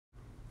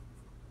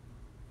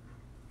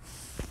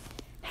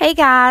Hey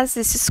guys,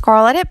 this is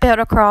Scarlett at Build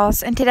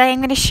Across, and today I'm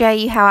going to show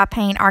you how I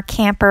paint our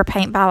camper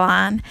paint by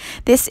line.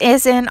 This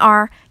is in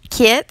our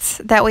kits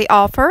that we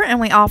offer,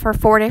 and we offer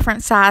 4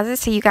 different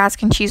sizes, so you guys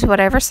can choose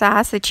whatever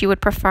size that you would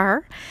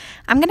prefer.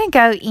 I'm going to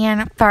go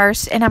in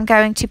first, and I'm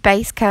going to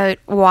base coat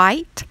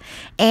white,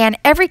 and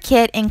every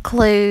kit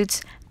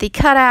includes the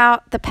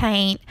cutout, the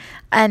paint,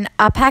 and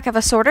a pack of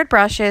assorted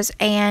brushes,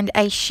 and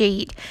a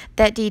sheet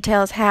that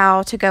details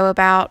how to go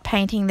about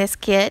painting this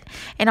kit.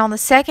 And on the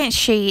second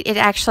sheet, it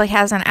actually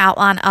has an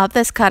outline of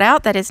this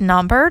cutout that is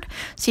numbered,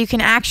 so you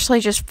can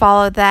actually just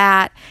follow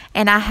that,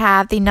 and I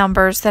have the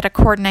numbers that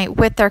coordinate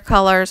with their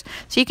colors,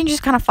 so you can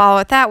just kind of follow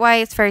it that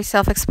way. It's very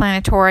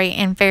self-explanatory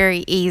and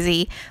very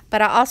easy.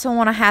 But I also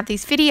want to have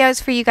these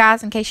videos for you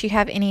guys in case you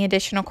have any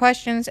additional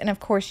questions, and of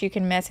course you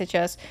can message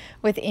us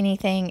with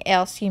anything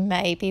else you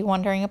may be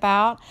wondering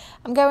about.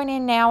 I'm going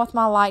in now with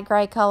my light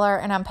gray color,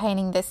 and I'm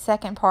painting this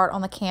second part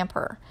on the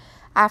camper.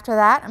 After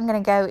that, I'm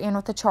going to go in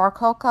with the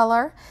charcoal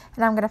color,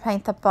 and I'm going to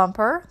paint the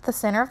bumper, the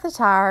center of the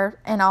tire,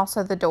 and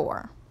also the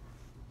door.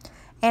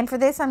 And for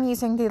this, I'm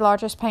using the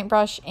largest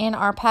paintbrush in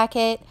our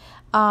packet,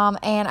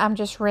 and I'm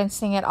just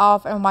rinsing it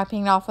off and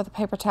wiping it off with a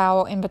paper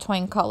towel in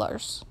between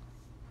colors.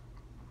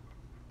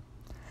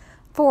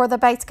 For the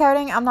base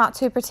coating, I'm not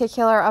too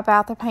particular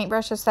about the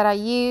paintbrushes that I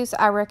use.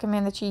 I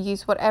recommend that you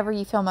use whatever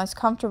you feel most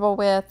comfortable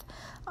with,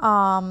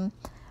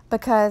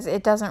 because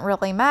it doesn't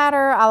really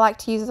matter. I like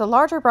to use the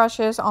larger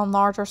brushes on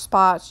larger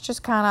spots,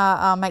 just kind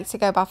of makes it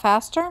go by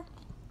faster.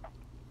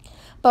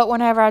 But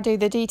whenever I do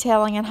the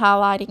detailing and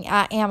highlighting,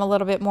 I am a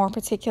little bit more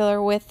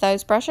particular with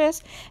those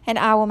brushes, and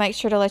I will make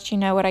sure to let you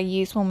know what I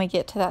use when we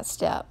get to that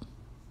step.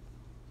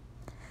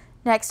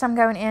 Next, I'm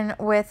going in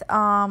with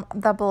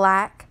the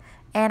black,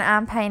 and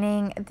I'm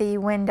painting the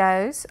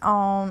windows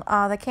on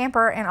the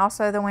camper and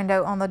also the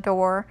window on the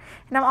door,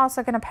 and I'm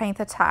also going to paint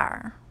the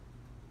tire.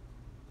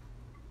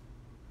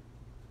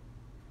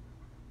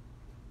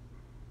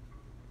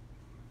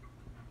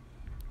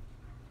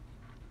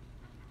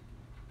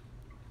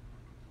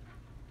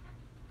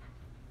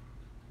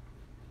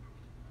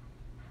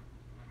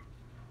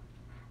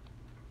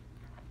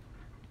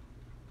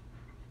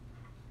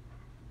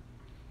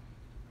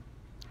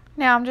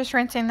 Now I'm just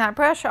rinsing that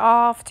brush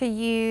off to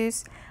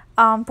use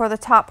for the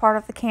top part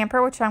of the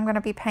camper, which I'm going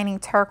to be painting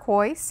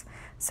turquoise.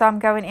 So I'm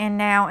going in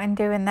now and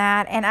doing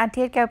that. And I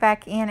did go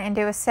back in and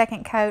do a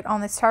second coat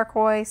on this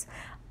turquoise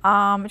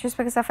just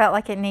because I felt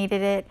like it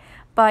needed it.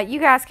 But you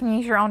guys can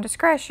use your own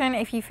discretion.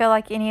 If you feel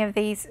like any of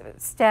these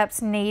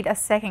steps need a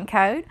second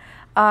coat,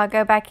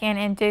 go back in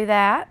and do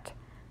that.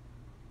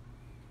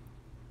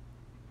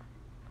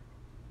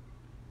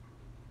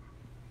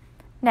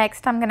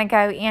 Next, I'm going to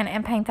go in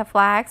and paint the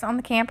flags on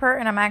the camper,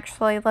 and I'm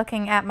actually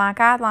looking at my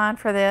guideline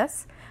for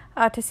this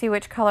to see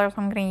which colors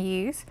I'm going to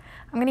use.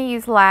 I'm going to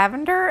use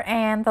lavender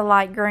and the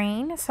light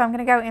green, so I'm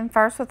going to go in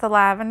first with the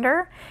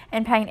lavender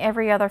and paint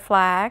every other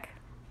flag.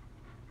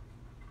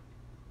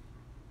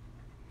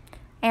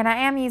 And I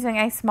am using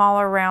a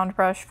smaller round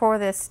brush for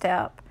this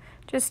step,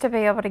 just to be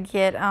able to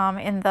get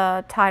in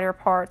the tighter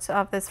parts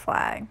of this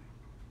flag.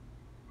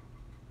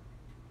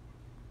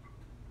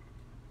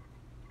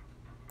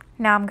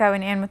 Now I'm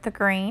going in with the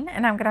green,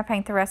 and I'm going to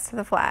paint the rest of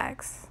the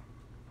flags.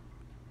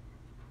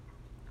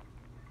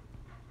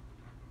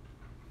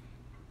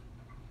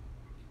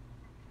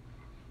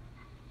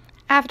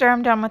 After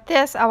I'm done with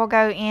this, I will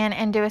go in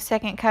and do a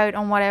second coat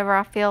on whatever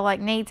I feel like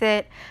needs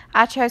it.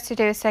 I chose to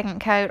do a second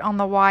coat on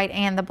the white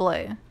and the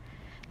blue.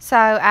 So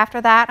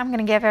after that, I'm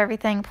going to give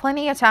everything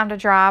plenty of time to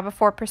dry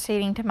before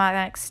proceeding to my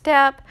next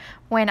step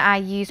when I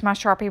use my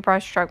Sharpie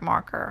brush stroke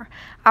marker.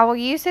 I will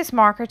use this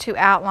marker to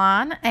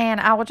outline, and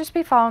I will just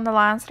be following the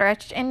lines that are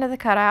etched into the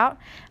cutout,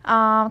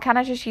 kind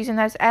of just using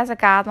those as a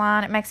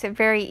guideline. It makes it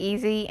very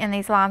easy, and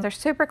these lines are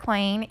super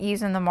clean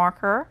using the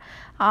marker.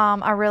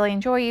 I really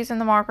enjoy using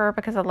the marker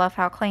because I love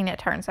how clean it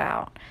turns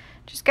out.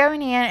 Just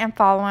going in and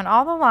following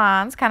all the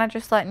lines, kind of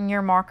just letting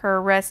your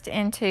marker rest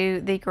into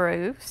the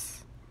grooves.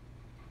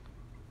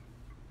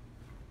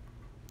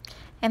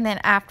 And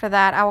then after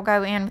that, I will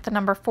go in with the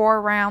number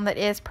 4 round that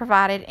is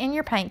provided in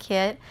your paint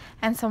kit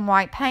and some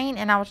white paint,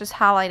 and I will just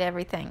highlight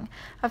everything.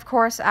 Of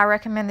course, I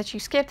recommend that you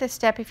skip this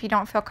step if you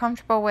don't feel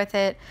comfortable with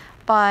it,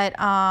 but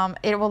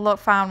it will look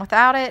fine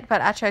without it.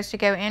 But I chose to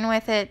go in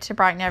with it to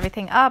brighten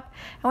everything up.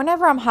 And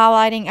whenever I'm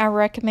highlighting, I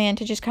recommend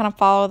to just kind of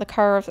follow the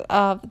curve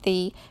of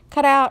the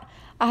cutout.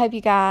 I hope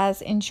you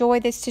guys enjoy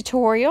this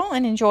tutorial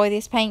and enjoy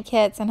these paint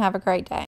kits, and have a great day.